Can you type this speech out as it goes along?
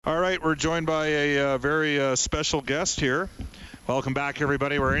All right, we're joined by a very special guest here. Welcome back,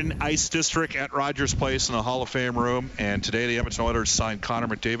 everybody. We're in Ice District at Rogers Place in the Hall of Fame room, and today the Edmonton Oilers signed Connor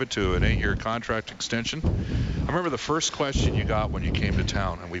McDavid to an 8-year contract extension. I remember the first question you got when you came to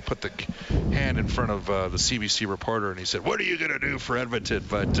town, and we put the hand in front of the CBC reporter, and he said, "What are you going to do for Edmonton?"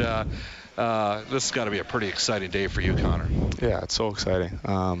 But this has got to be a pretty exciting day for you, Connor. Yeah, it's so exciting.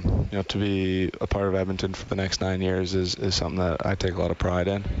 To be a part of Edmonton for the next 9 years is something that I take a lot of pride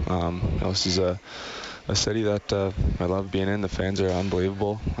in. This is a city that I love being in. The fans are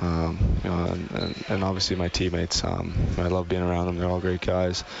unbelievable, and obviously my teammates. I love being around them. They're all great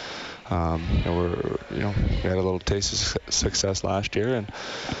guys. We had a little taste of success last year, and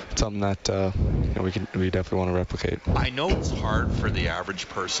it's something that we definitely want to replicate. I know it's hard for the average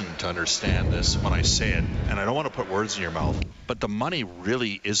person to understand this when I say it, and I don't want to put words in your mouth, but the money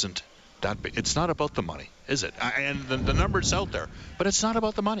really isn't that big. It's not about the money, is it? And the number's out there, but it's not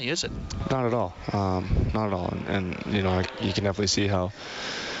about the money, is it? Not at all. Not at all. And you can definitely see how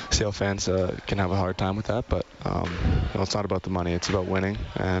fans can have a hard time with that, but it's not about the money. It's about winning,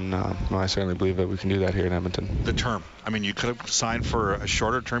 and I certainly believe that we can do that here in Edmonton. The term. I mean, you could have signed for a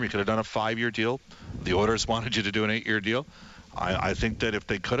shorter term. You could have done a 5-year deal. The Oilers wanted you to do an 8-year deal. I think that if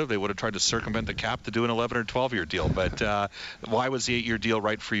they could have, they would have tried to circumvent the cap to do an 11 or 12-year deal. But why was the 8-year deal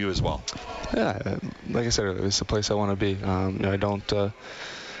right for you as well? Yeah, like I said, it's the place I want to be. I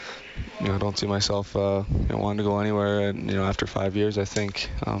don't see myself wanting to go anywhere. And after 5 years, I think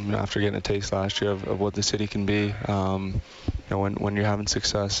after getting a taste last year of what the city can be, when you're having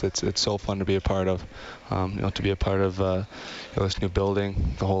success, it's so fun to be a part of. To be a part of this new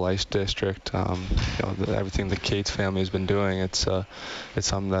building, the whole Ice District, everything the Cates family has been doing. It's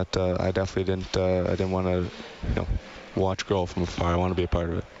something that I definitely didn't want to watch grow from afar. I want to be a part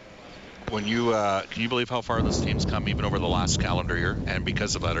of it. When you can you believe how far this team's come even over the last calendar year? And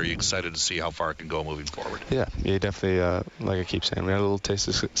because of that, are you excited to see how far it can go moving forward? Yeah, definitely. Like I keep saying, we had a little taste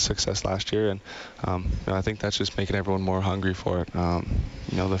of success last year, and I think that's just making everyone more hungry for it.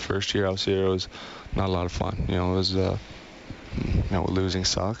 The first year I was here, it was not a lot of fun. It was losing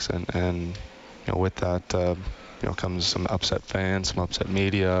sucks, and with that. Comes some upset fans, some upset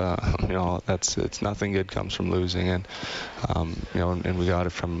media. It's nothing good comes from losing, and and we got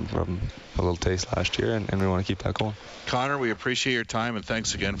it from a little taste last year, and we want to keep that going. Connor, we appreciate your time, and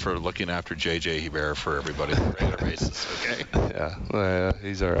thanks again for looking after JJ Hebert for everybody on a regular basis. Okay. Yeah,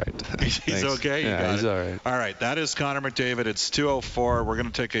 he's all right. He's okay. Yeah, he's all right. All right, that is Connor McDavid. It's 2:04. We're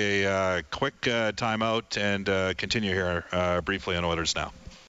going to take a quick timeout and continue here briefly on Oilers Now.